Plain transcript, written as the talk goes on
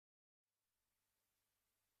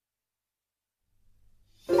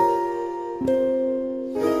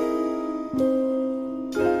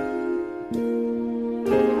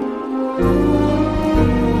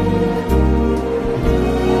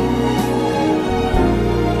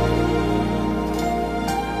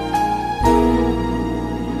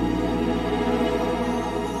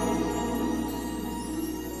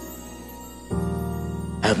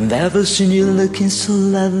I've never seen you looking so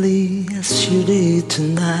lovely as you did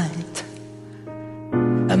tonight.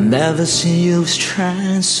 I've never seen you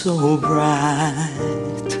shine so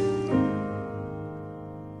bright.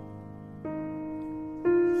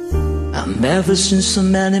 I've never seen so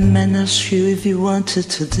many men ask you if you wanted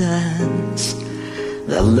to dance.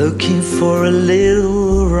 They're looking for a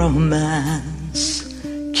little romance,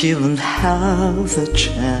 given half a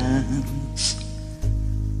chance.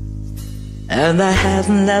 And I have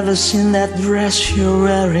never seen that dress you're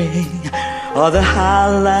wearing, or the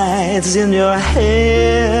highlights in your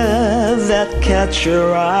hair that catch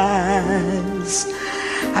your eyes.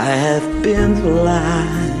 I have been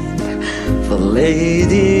blind for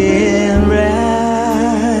lady in red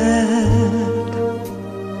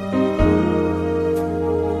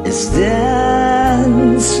is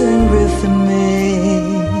dancing with me,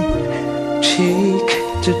 cheek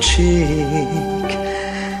to cheek.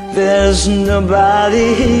 There's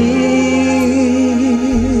nobody here.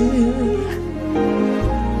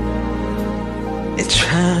 It's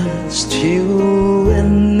just you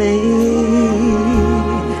and me.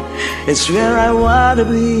 It's where I wanna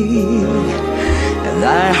be, and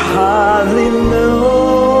I hardly know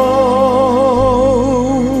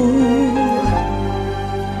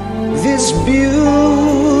this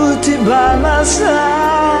beauty by my side.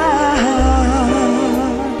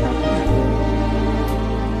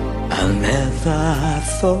 I'll never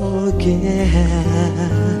forget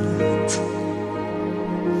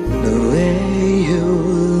the way you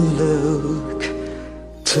look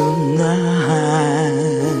tonight.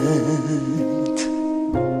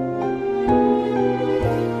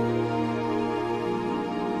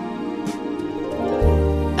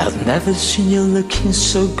 I've never seen you looking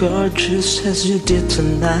so gorgeous as you did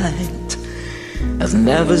tonight. I've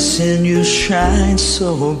never seen you shine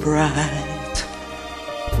so bright.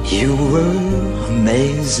 You were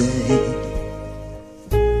amazing.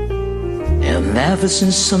 I've never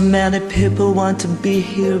seen so many people want to be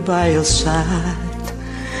here by your side.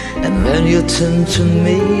 And then you turned to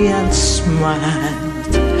me and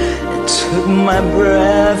smiled. It took my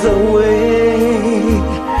breath away.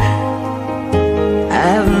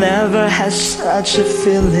 I've never had such a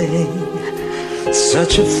feeling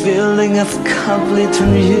of complete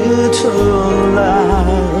and mutual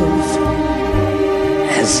love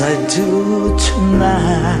as I do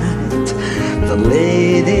tonight. The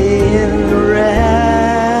lady in red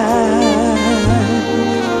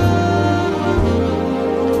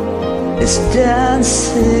is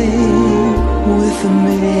dancing with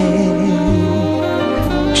me,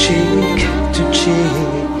 cheek to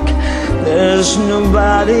cheek. There's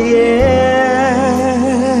nobody else.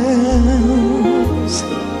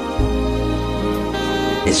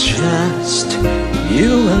 It's just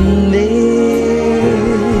you and me.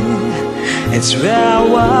 It's where I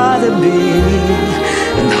wanna be,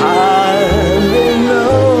 and hardly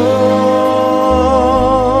know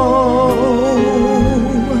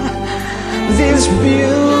this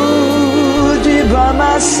beauty by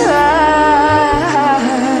my side.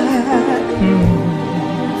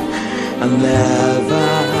 I'll never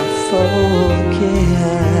forget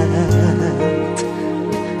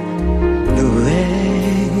the way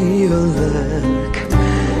you look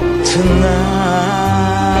tonight.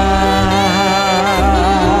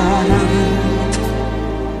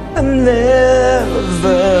 I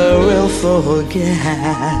never will forget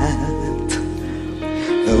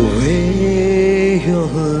the way you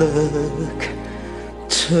look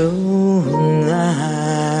tonight.